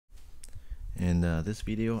In this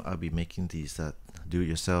video, I'll be making these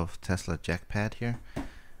do-it-yourself Tesla jack pad here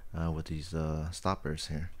with these stoppers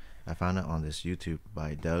here. I found it on this YouTube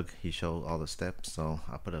by Doug. He showed all the steps, so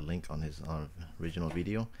I'll put a link on his original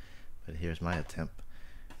video. But here's my attempt.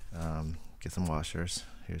 Get some washers.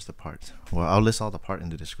 Here's the parts. Well, I'll list all the part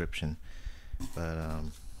in the description, but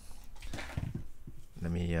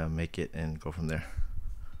let me make it and go from there.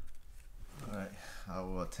 Alright, I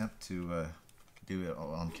will attempt to do it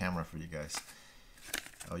on camera for you guys.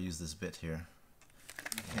 I'll use this bit here.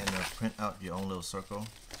 You can print out your own little circle,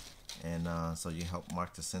 and so you help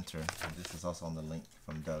mark the center. And this is also on the link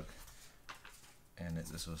from Doug, and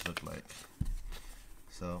this is what it looks like.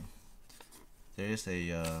 So there is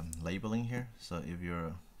a labeling here. So if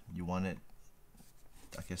you want it,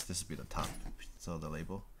 I guess this would be the top. So the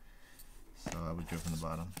label. So I would do it from the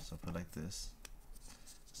bottom. So put like this.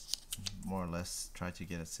 More or less try to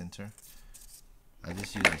get it center. I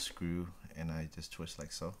just use a screw and I just twist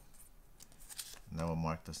like so, and that will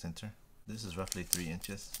mark the center. This is roughly 3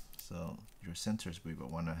 inches, so your center is be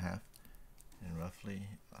about 1.5, and roughly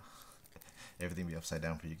everything will be upside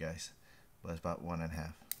down for you guys, but it's about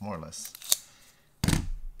 1.5, more or less.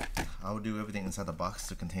 I will do everything inside the box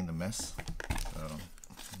to contain the mess. So let me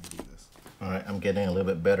do this. Alright, I'm getting a little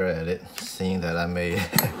bit better at it, seeing that I made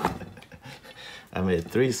I made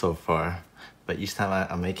 3 so far. But each time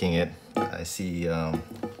I'm making it, I see, you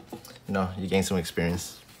know, you gain some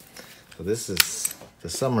experience. So this is the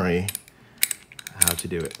summary, how to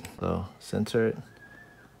do it. So center it,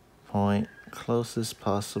 point closest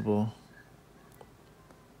possible.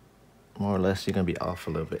 More or less, you're gonna be off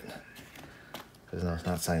a little bit, because no, it's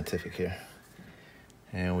not scientific here.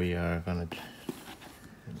 And we are gonna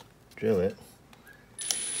drill it.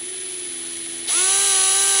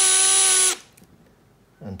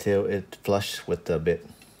 Until it flush with the bit.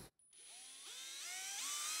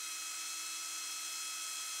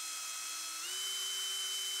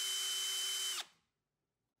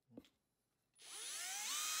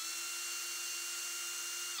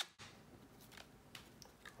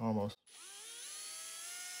 Almost.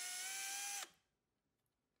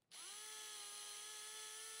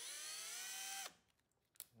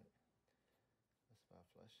 That's about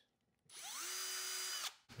flush.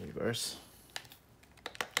 Reverse.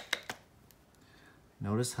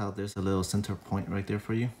 Notice how there's a little center point right there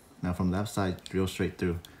for you. Now from that side, drill straight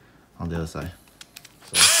through on the other side.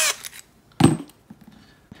 So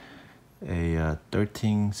a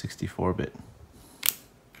 1364 bit.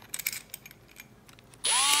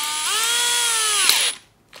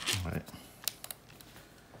 All right.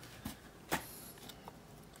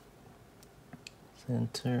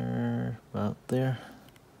 Center about there.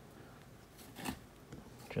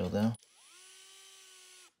 Drill down.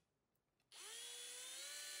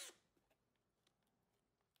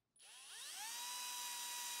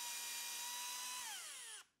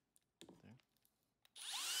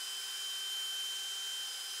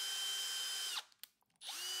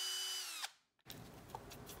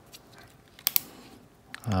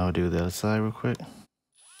 I'll do the other side real quick.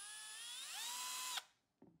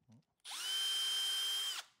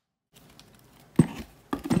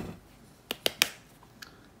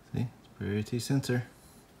 See, it's pretty center.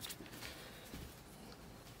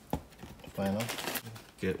 Final.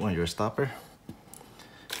 Get your stopper.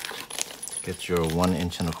 Get your 1 1/4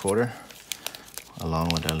 inch along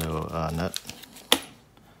with that little nut.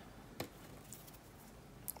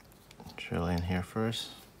 Drill in here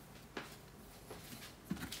first.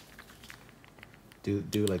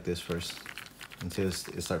 Do like this first until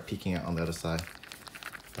it starts peeking out on the other side.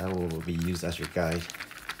 That will be used as your guide.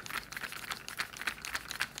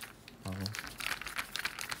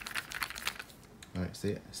 Alright, see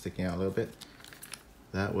it sticking out a little bit?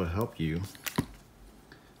 That will help you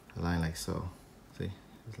align like so. See,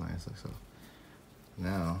 this line is like so.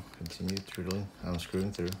 Now continue drilling,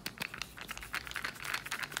 unscrewing through.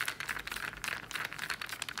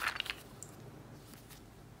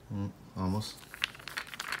 Almost.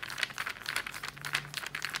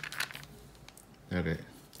 Okay,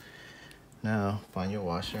 now find your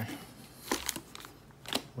washer.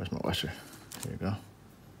 Where's my washer? Here you go.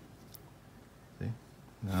 See?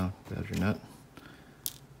 Now grab your nut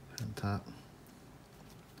on top.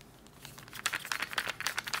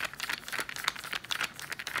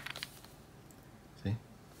 See?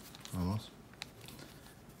 Almost.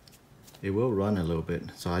 It will run a little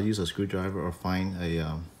bit, so I use a screwdriver or find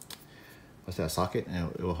a what's that, socket,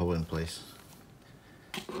 and it will hold it in place.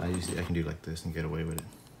 I can do like this and get away with it.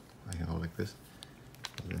 I can hold like this,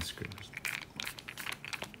 and then screw.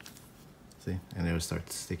 See, and it will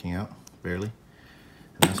start sticking out barely,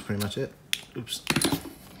 and that's pretty much it. Oops.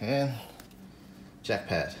 And jack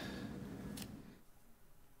pad.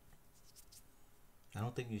 I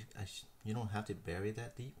don't think you don't have to bury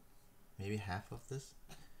that deep. Maybe half of this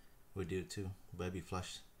would do it too, but it'd be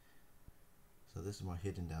flush. So this is more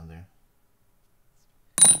hidden down there.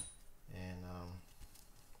 And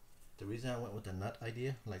the reason I went with the nut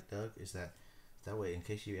idea, like Doug, is that way in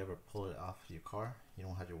case you ever pull it off your car, you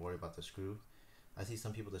don't have to worry about the screw. I see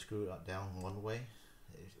some people that screw it down one way.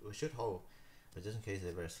 It should hold, but just in case they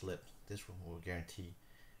ever slip, this one will guarantee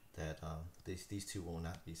that these two will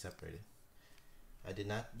not be separated. I did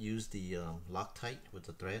not use the Loctite with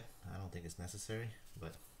the thread. I don't think it's necessary,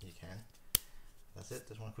 but you can. That's it.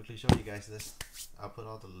 Just want to quickly show you guys this. I'll put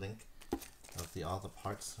all the link of all the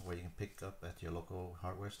parts where you can pick up at your local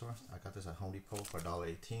hardware store. I got this at Home Depot for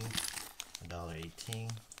 $1.18. $1.18.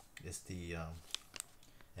 It's the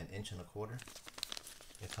 1 1/4 inch.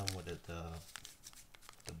 It comes with the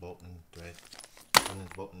bolt and thread and this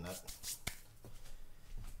bolt and nut.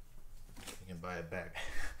 You can buy a bag,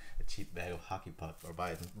 a cheap bag of hockey puck, or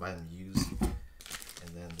buy them used.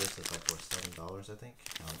 And then this is like for $7, I think,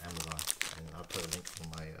 on Amazon. And I'll put a link in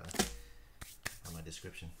my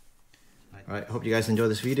description. Alright, hope you guys enjoyed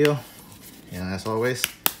this video. And as always,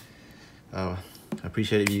 I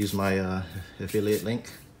appreciate if you use my affiliate link.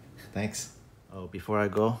 Thanks. Oh, before I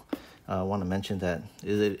go, I want to mention that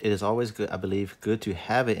it is always good, I believe, good to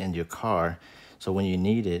have it in your car, so when you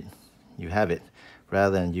need it, you have it,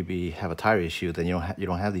 rather than you have a tire issue, then you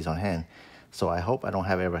don't have these on hand. So I hope I don't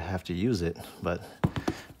ever have to use it, but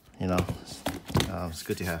you know, it's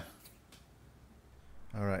good to have.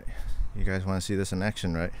 All right, you guys want to see this in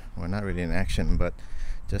action, right? Well, not really in action, but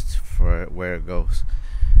just for where it goes.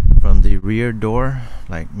 From the rear door,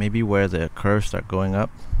 like maybe where the curves start going up,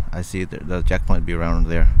 I see the jack point be around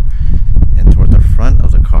there. And toward the front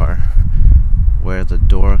of the car, where the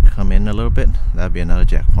door come in a little bit, that'd be another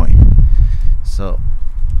jack point. So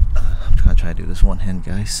I'm gonna try to do this one hand,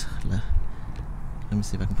 guys. Let me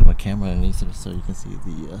see if I can put my camera underneath it so you can see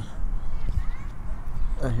the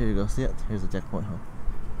here you go. See it? Here's the jack point, huh?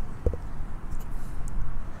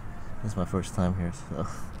 This is my first time here, so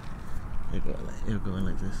it'll go in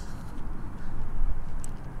like this.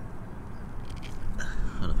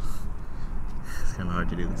 Hold on. It's kind of hard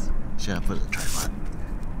to do this. Should I put a tripod?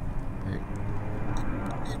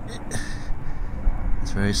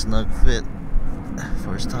 It's very snug fit.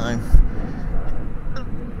 First time.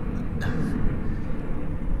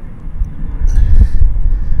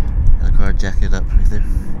 And the car jacket up right there.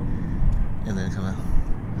 And then come out.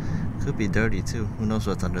 Could be dirty too. Who knows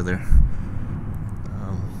what's under there?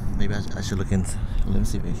 Maybe I should look in. Let me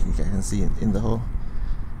see if you guys can see in the hole.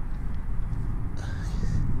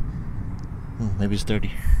 Maybe it's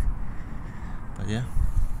dirty. But yeah.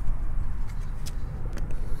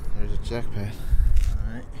 There's a jack pad.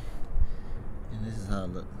 Alright. And this is how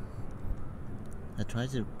it looks. I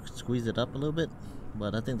tried to squeeze it up a little bit,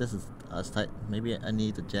 but I think this is tight. Maybe I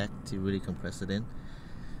need the jack to really compress it in.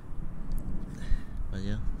 But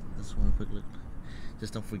yeah, just one quick look.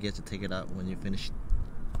 Just don't forget to take it out when you finish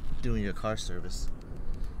doing your car service.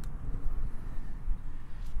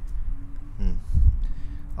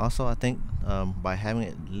 Also, I think by having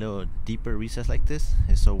it a little deeper recess like this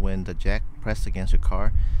is so when the jack pressed against your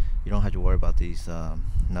car, you don't have to worry about these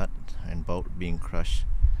nut and bolt being crushed.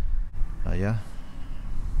 Yeah.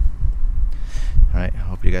 Alright, I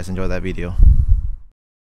hope you guys enjoyed that video.